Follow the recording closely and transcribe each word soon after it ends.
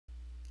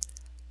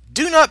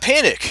not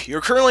panic! You're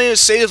currently in a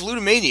state of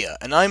Ludumania,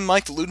 and I'm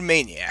Mike the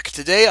Ludumaniac.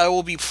 Today I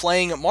will be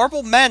playing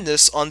Marble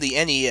Madness on the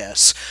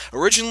NES,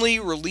 originally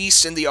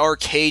released in the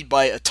arcade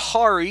by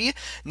Atari,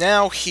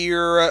 now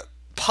here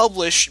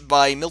published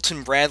by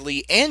Milton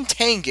Bradley and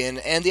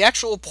Tengen, and the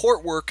actual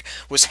port work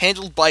was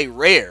handled by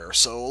Rare,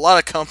 so a lot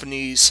of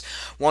companies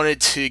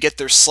wanted to get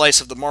their slice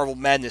of the Marble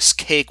Madness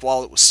cake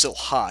while it was still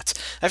hot.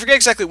 I forget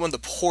exactly when the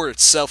port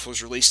itself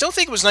was released. I don't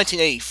think it was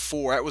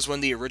 1984, that was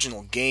when the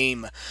original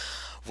game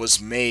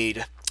was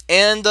made.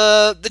 And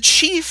the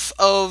chief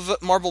of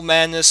Marble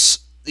Madness,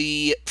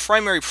 the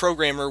primary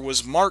programmer,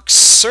 was Mark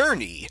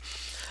Cerny,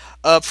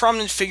 a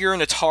prominent figure in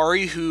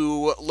Atari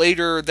who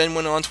later then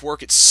went on to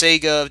work at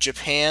Sega of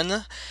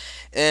Japan,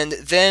 and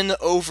then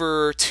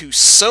over to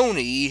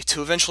Sony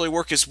to eventually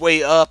work his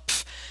way up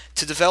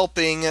to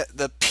developing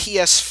the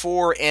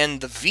PS4 and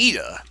the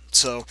Vita.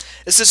 So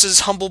this is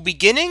his humble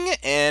beginning,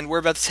 and we're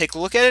about to take a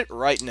look at it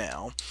right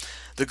now.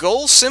 The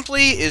goal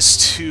simply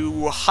is to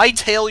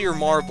hightail your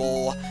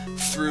marble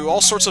through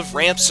all sorts of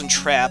ramps and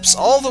traps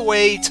all the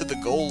way to the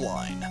goal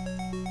line.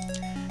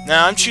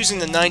 Now, I'm choosing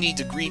the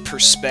 90-degree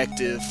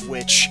perspective,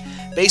 which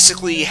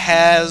basically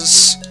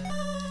has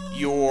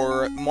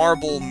your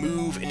marble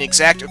move in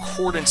exact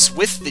accordance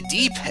with the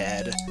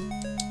D-pad.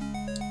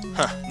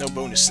 Huh, no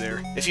bonus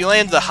there. If you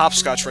land the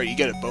hopscotch right, you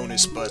get a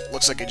bonus, but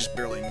looks like I just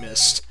barely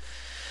missed.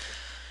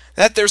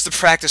 There's the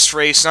practice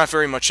race, not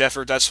very much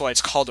effort, that's why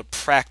it's called a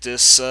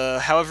practice.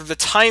 However, the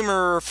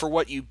timer for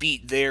what you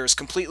beat there is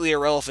completely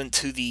irrelevant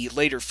to the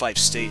later 5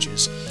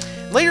 stages.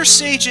 Later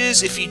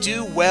stages, if you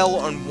do well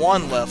on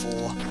one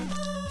level,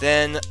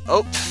 then...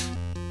 oh,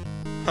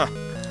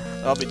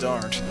 I'll be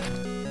darned.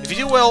 If you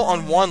do well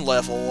on one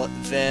level,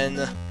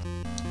 then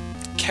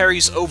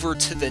carries over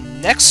to the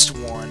next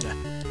one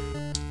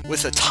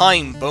with a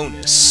time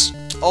bonus.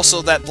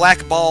 Also, that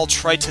black ball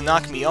tried to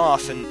knock me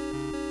off, and...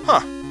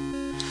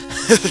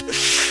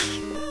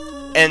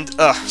 and,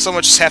 so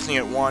much is happening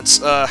at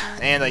once,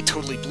 and I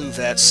totally blew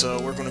that,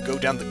 so we're gonna go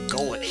down the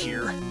gullet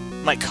here.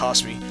 Might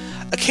cost me.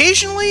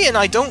 Occasionally, and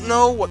I don't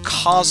know what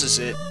causes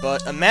it,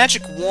 but a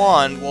magic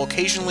wand will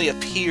occasionally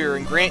appear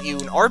and grant you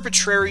an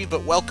arbitrary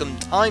but welcome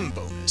time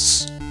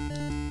bonus.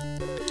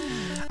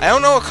 I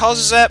don't know what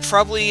causes that,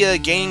 probably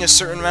gaining a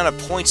certain amount of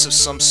points of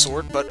some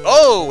sort, but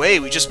oh, hey,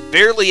 we just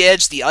barely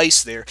edged the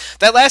ice there.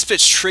 That last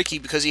bit's tricky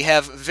because you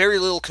have very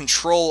little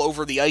control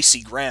over the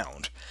icy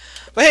ground.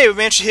 But hey, we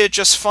managed to hit it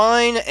just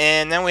fine,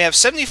 and now we have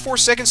 74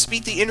 seconds to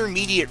beat the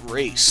intermediate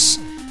race.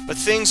 But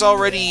things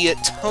already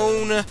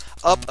tone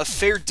up a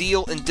fair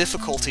deal in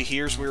difficulty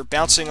here as we're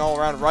bouncing all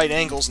around right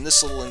angles in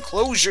this little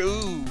enclosure.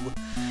 Ooh,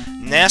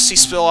 nasty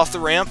spill off the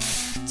ramp.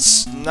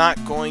 It's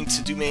not going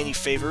to do me any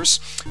favors.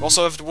 We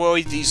also have to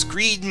avoid these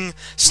green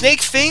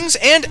snake things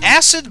and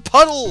acid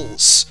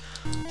puddles.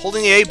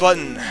 Holding the A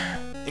button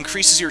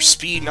increases your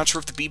speed. Not sure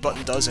if the B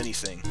button does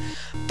anything.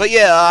 But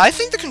yeah, I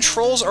think the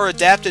controls are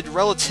adapted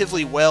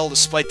relatively well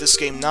despite this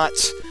game not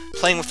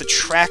playing with the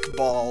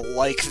trackball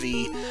like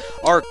the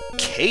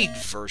arcade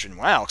version.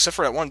 Wow, except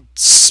for that one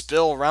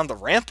spill around the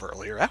ramp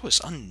earlier. That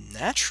was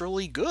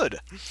unnaturally good.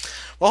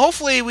 Well,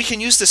 hopefully we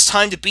can use this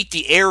time to beat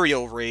the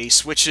aerial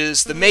race, which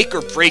is the make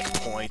or break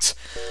point.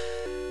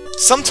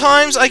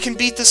 Sometimes I can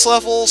beat this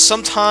level,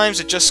 sometimes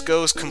it just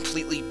goes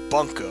completely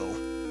bunko.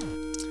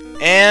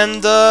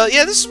 And,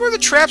 yeah, this is where the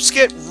traps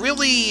get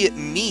really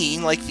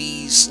mean, like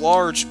these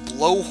large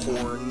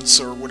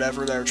blowhorns or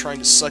whatever that are trying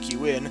to suck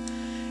you in.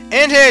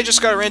 And hey, I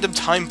just got a random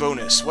time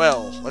bonus.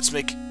 Well, let's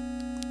make...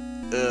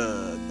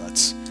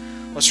 nuts.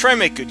 Let's try and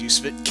make good use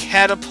of it.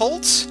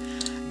 Catapult.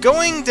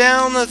 Going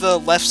down the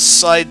left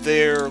side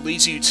there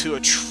leads you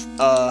to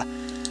a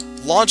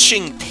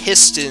launching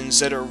pistons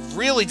that are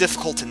really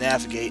difficult to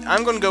navigate.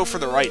 I'm going to go for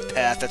the right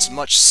path. That's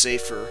much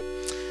safer.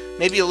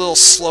 Maybe a little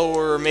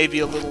slower, maybe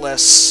a little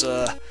less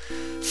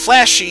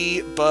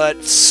flashy,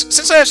 but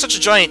since I have such a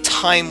giant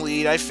time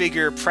lead, I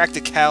figure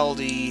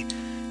practicality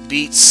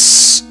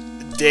beats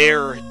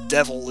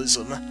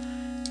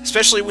daredevilism.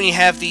 Especially when you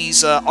have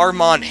these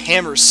Armand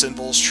Hammer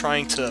symbols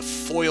trying to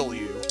foil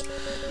you.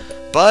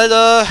 But,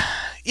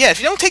 yeah, if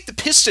you don't take the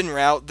piston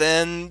route,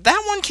 then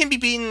that one can be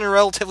beaten in a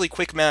relatively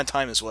quick amount of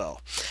time as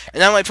well.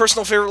 And now my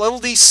personal favorite level,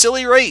 the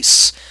Silly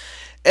Race.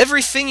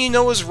 Everything you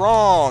know is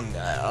wrong.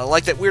 I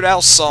like that Weird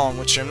Al song,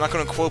 which I'm not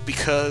going to quote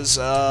because,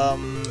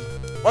 I'm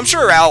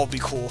sure Al will be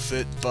cool with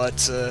it,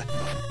 but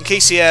in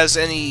case he has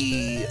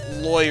any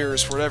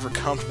lawyers for whatever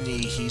company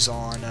he's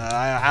on,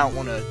 I don't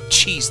want to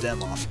cheese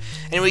them off.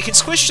 Anyway, you can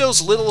squish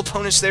those little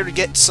opponents there to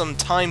get some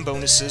time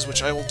bonuses,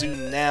 which I will do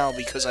now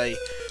because I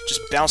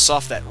just bounced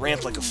off that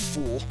ramp like a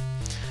fool.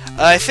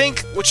 I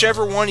think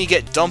whichever one you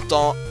get dumped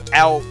out,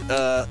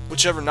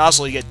 whichever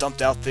nozzle you get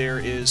dumped out there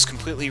is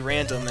completely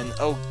random, and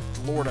oh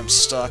lord, I'm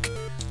stuck.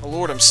 Oh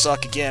lord, I'm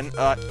stuck again.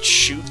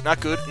 Shoot,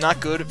 not good, not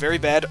good, very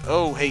bad.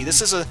 Oh, hey,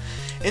 this is a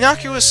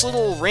innocuous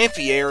little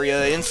rampy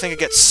area I didn't think I'd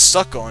get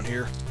stuck on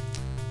here.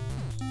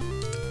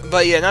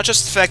 But yeah, not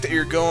just the fact that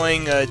you're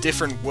going a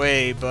different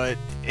way, but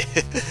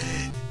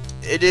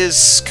it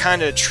is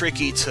kind of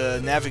tricky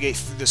to navigate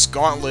through this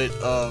gauntlet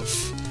of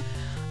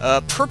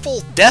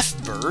purple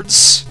death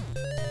birds,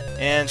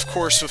 and of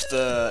course with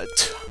the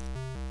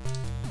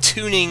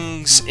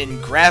tunings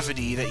in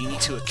gravity that you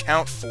need to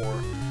account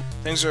for,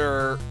 things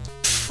are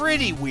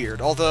pretty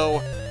weird,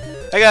 although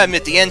I gotta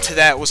admit, the end to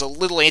that was a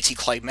little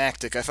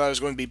anticlimactic. I thought I was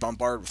going to be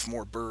bombarded with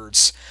more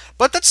birds.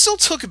 But that still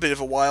took a bit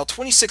of a while.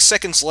 26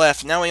 seconds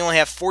left. Now I only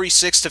have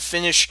 46 to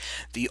finish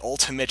the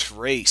ultimate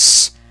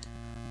race.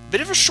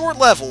 Bit of a short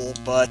level,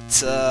 but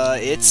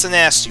it's a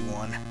nasty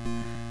one.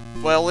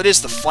 Well, it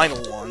is the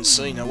final one,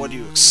 so, you know, what do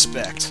you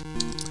expect?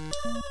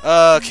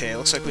 Okay,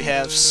 looks like we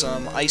have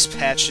some ice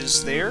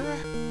patches there.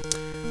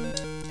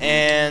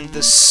 And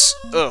this...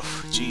 oh,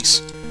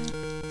 jeez.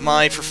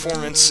 My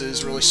performance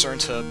is really starting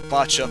to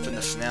botch up in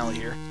the finale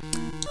here.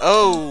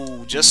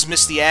 Oh, just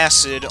missed the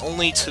acid,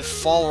 only to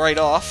fall right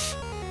off.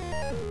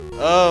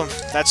 Oh,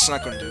 that's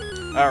not going to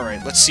do.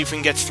 Alright, let's see if we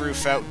can get through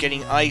without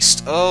getting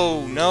iced.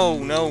 Oh, no,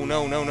 no,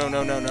 no, no, no,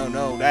 no, no, no,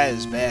 no, that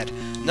is bad.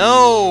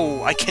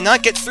 No! I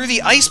cannot get through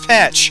the ice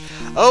patch!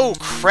 Oh,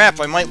 crap,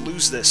 I might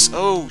lose this.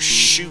 Oh,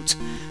 shoot.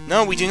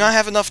 No, we do not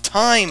have enough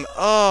time.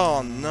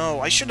 Oh, no,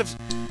 I should have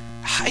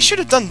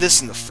done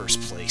this in the first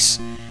place.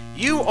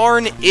 You are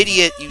an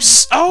idiot, you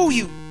oh,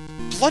 you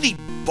bloody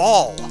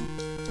ball!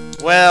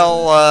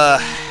 Well,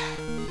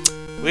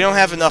 we don't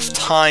have enough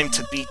time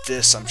to beat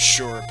this, I'm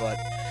sure, but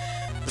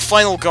the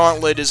final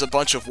gauntlet is a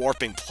bunch of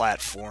warping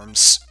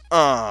platforms.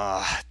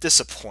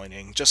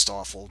 Disappointing. Just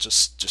awful.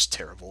 Just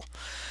terrible.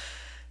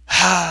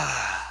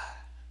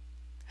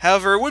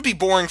 However, it would be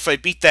boring if I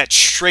beat that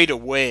straight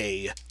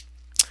away,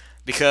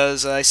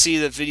 because I see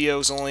the video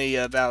is only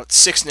about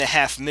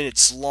 6.5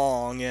 minutes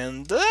long,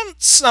 and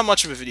it's not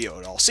much of a video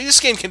at all. See, this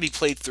game can be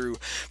played through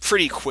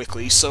pretty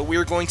quickly, so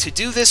we're going to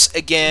do this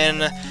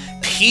again,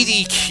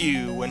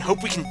 PDQ, and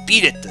hope we can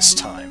beat it this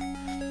time.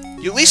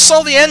 You at least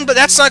saw the end, but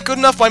that's not good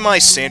enough by my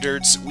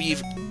standards.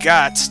 We've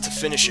got to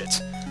finish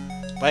it.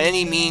 By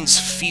any means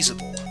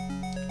feasible.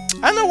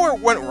 I don't know where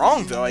it went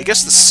wrong, though. I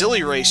guess the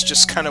silly race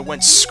just kind of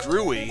went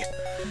screwy.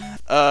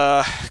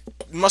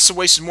 Must have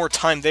wasted more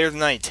time there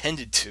than I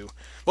intended to.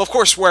 Well, of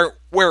course, where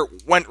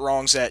it went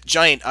wrong is that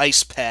giant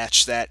ice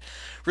patch that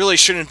really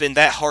shouldn't have been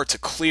that hard to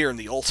clear in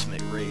the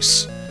ultimate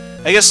race.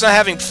 I guess not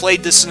having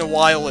played this in a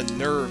while and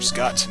nerves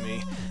got to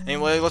me.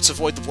 Anyway, let's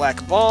avoid the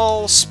black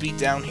ball, speed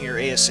down here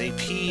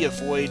ASAP,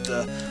 avoid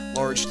the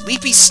large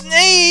leapy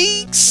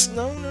snakes!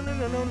 No, no, no,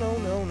 no, no, no,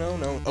 no, no,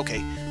 no.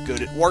 Okay,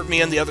 good. It warped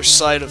me on the other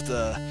side of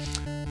the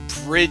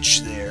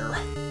bridge there.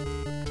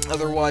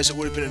 Otherwise, it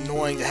would have been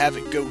annoying to have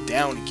it go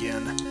down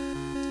again.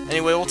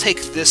 Anyway, we'll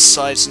take this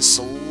side since it's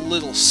a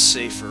little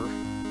safer.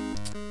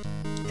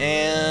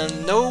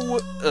 And no...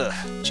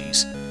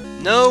 jeez.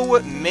 No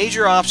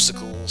major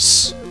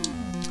obstacles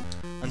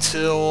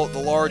until the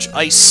large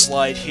ice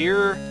slide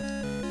here.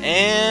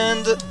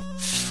 And...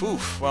 Whew,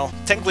 well,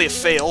 technically a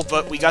fail,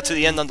 but we got to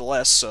the end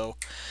nonetheless, so...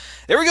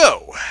 There we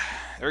go!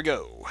 There we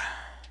go.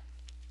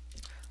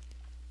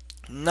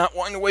 Not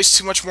wanting to waste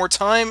too much more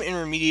time,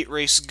 intermediate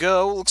race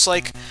go. Looks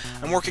like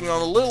I'm working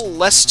on a little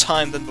less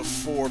time than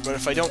before, but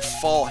if I don't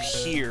fall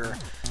here,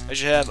 I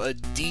should have a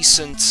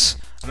decent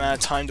amount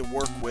of time to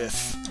work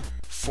with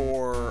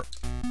for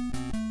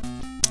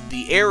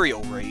the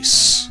aerial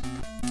race.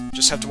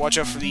 Just have to watch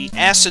out for the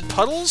acid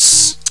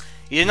puddles.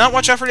 You did not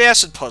watch out for the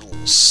acid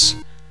puddles.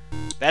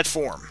 Bad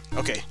form.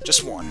 Okay,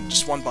 just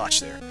one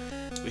botch there.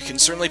 We can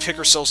certainly pick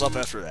ourselves up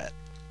after that.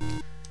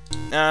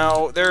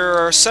 Now, there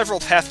are several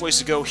pathways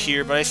to go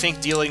here, but I think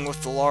dealing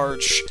with the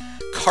large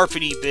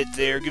carpety bit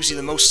there gives you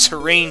the most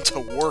terrain to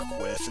work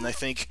with, and I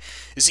think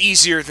is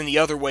easier than the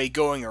other way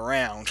going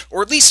around,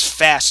 or at least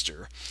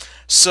faster.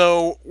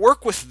 So,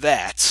 work with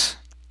that,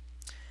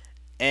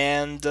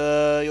 and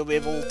you'll be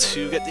able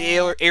to get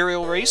the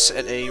aerial race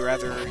at a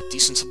rather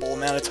decentable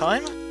amount of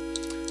time.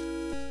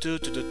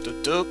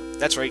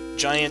 That's right,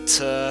 giant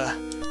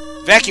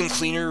vacuum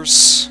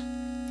cleaners,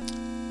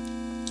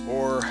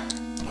 or...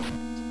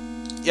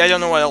 yeah, I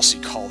don't know what else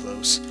you'd call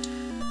those.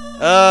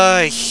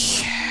 I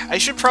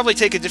should probably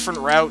take a different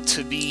route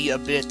to be a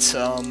bit,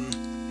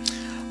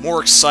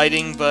 more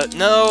exciting, but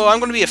no, I'm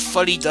gonna be a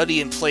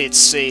fuddy-duddy and play it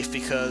safe,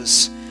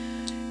 because,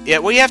 yeah,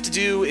 what you have to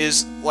do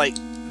is, like,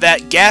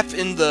 that gap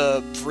in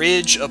the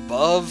bridge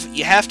above,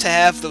 you have to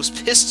have those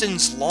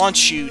pistons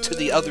launch you to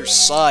the other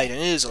side, and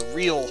it is a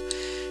real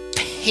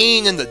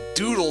pain in the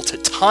doodle to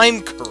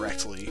time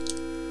correctly.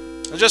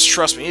 Just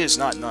trust me, it is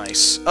not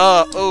nice.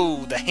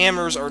 Oh, the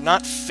hammers are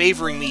not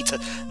favoring me to...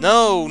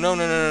 No, no,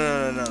 no,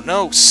 no, no, no, no,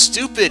 no,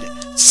 stupid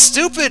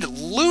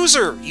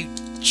loser, you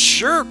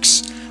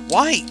jerks.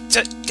 Why?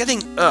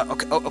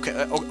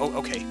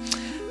 Okay.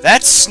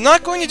 That's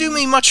not going to do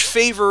me much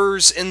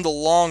favors in the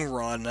long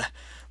run,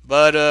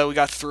 but, we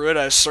got through it.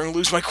 I was starting to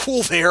lose my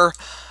cool there,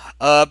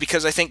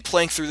 because I think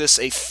playing through this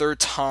a third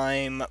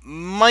time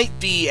might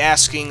be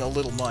asking a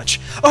little much.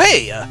 Oh,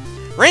 hey,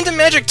 Random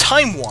Magic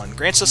Time 1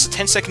 grants us a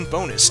 10-second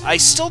bonus. I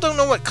still don't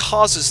know what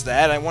causes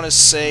that. I want to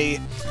say,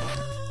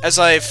 as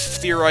I've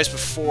theorized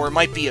before, it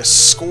might be a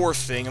score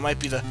thing. It might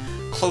be the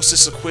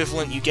closest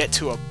equivalent you get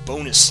to a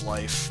bonus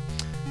life.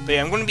 But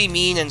yeah, I'm going to be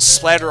mean and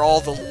splatter all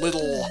the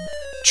little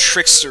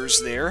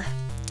tricksters there.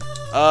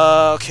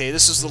 Okay,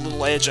 this is the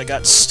little edge I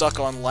got stuck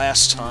on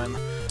last time.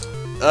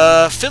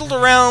 Fiddled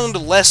around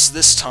less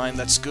this time.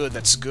 That's good,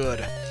 that's good.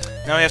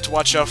 Now I have to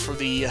watch out for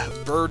the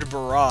bird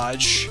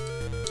barrage.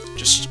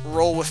 Just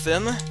roll with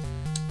them.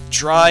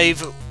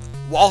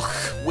 Walk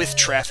with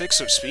traffic,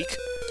 so to speak.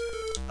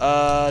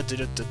 And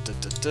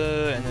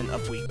then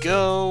up we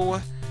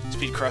go.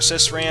 Speed across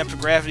this ramp.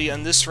 Gravity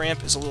on this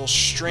ramp is a little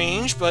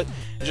strange, but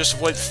I just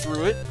avoid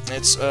through it.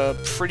 It's a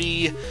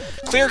pretty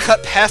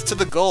clear-cut path to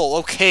the goal.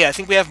 Okay, I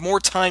think we have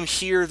more time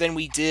here than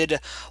we did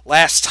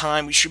last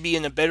time. We should be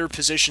in a better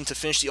position to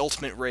finish the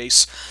ultimate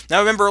race. Now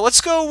remember,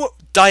 let's go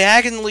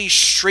diagonally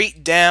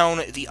straight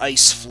down the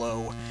ice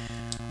flow.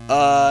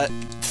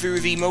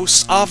 Through the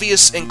most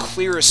obvious and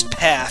clearest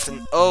path.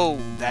 And oh,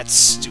 that's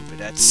stupid.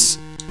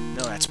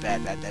 No, that's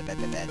bad.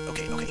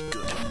 Okay,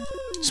 good.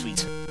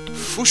 Sweet.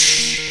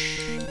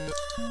 Whoosh!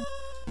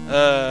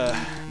 No,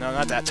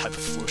 not that type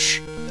of whoosh.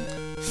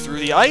 Through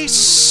the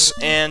ice,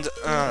 and,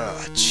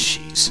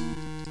 jeez.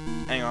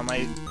 Hang on,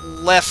 my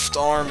left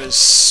arm is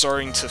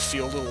starting to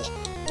feel a little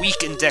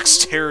weak in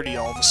dexterity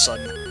all of a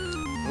sudden.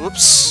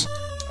 Oops.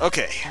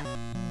 Okay.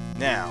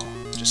 Now,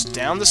 just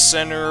down the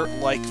center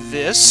like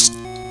this.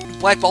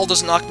 Black ball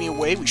doesn't knock me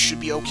away, we should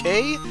be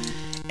okay.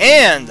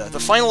 And, the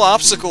final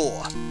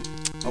obstacle.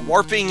 A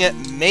warping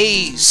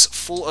maze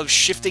full of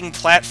shifting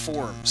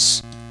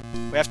platforms.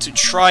 We have to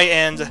try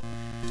and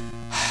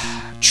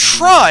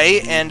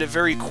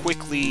very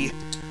quickly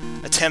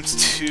attempt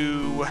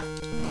to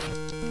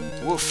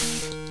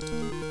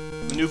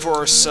maneuver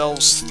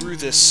ourselves through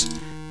this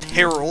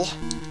peril.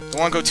 Don't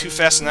want to go too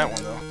fast in that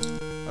one, though.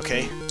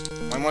 Okay.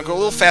 I want to go a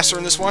little faster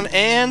in this one,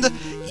 and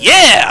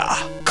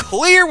yeah!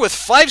 Clear with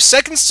 5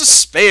 seconds to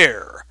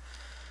spare.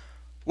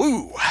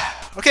 Woo!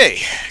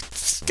 Okay.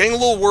 Getting a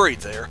little worried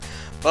there.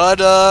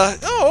 But,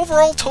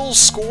 overall total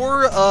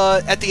score,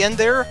 at the end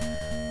there,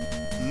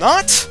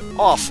 not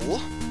awful.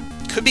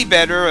 Could be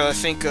better. I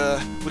think,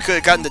 we could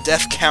have gotten the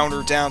death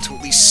counter down to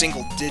at least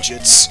single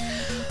digits.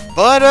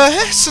 But,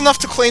 it's enough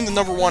to claim the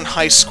 #1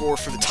 high score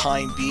for the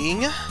time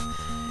being.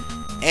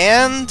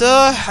 And,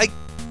 I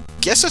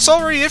guess that's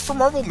already it for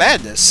Marble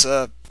Madness.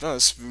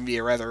 This would be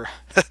a rather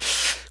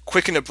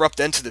quick and abrupt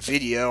end to the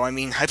video. I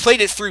mean, I played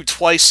it through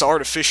twice to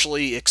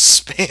artificially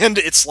expand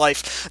its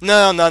life.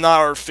 No, not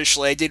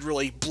artificially. I did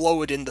really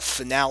blow it in the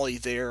finale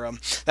there.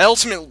 That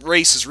ultimate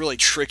race is really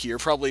tricky. You're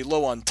probably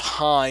low on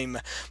time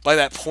by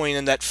that point,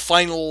 and that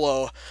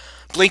final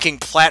blinking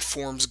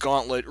platforms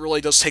gauntlet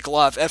really does take a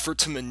lot of effort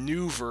to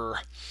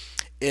maneuver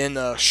in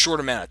a short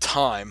amount of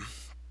time.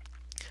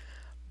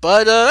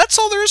 But that's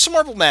all there is to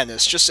Marble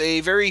Madness. Just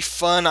a very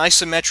fun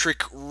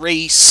isometric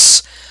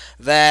race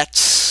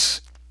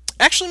that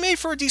actually made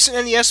for a decent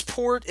NES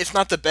port, if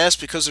not the best,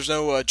 because there's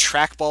no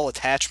trackball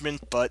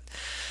attachment, but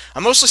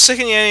I'm mostly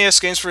sticking to NES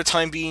games for the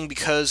time being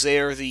because they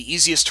are the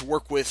easiest to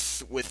work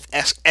with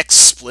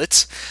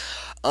XSplit.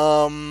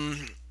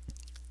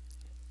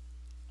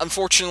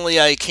 Unfortunately,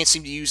 I can't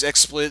seem to use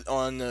XSplit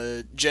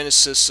on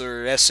Genesis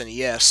or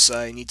SNES.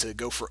 I need to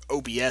go for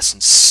OBS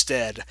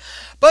instead.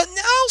 But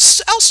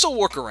I'll still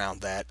work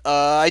around that.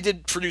 I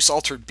did produce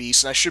Altered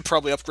Beast, and I should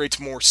probably upgrade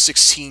to more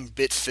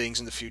 16-bit things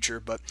in the future.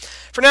 But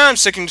for now, I'm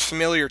sticking to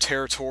familiar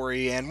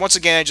territory. And once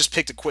again, I just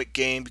picked a quick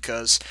game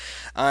because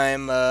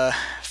I'm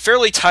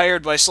fairly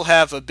tired, but I still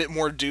have a bit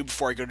more to do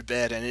before I go to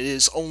bed, and it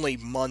is only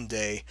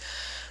Monday.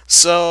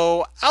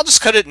 So, I'll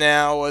just cut it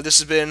now. This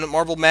has been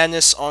Marble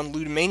Madness on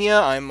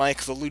Ludumania. I'm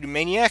Mike the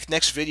Ludumaniac.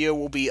 Next video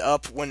will be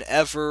up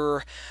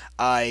whenever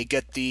I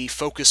get the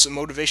focus and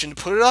motivation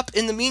to put it up.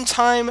 In the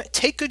meantime,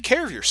 take good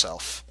care of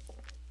yourself.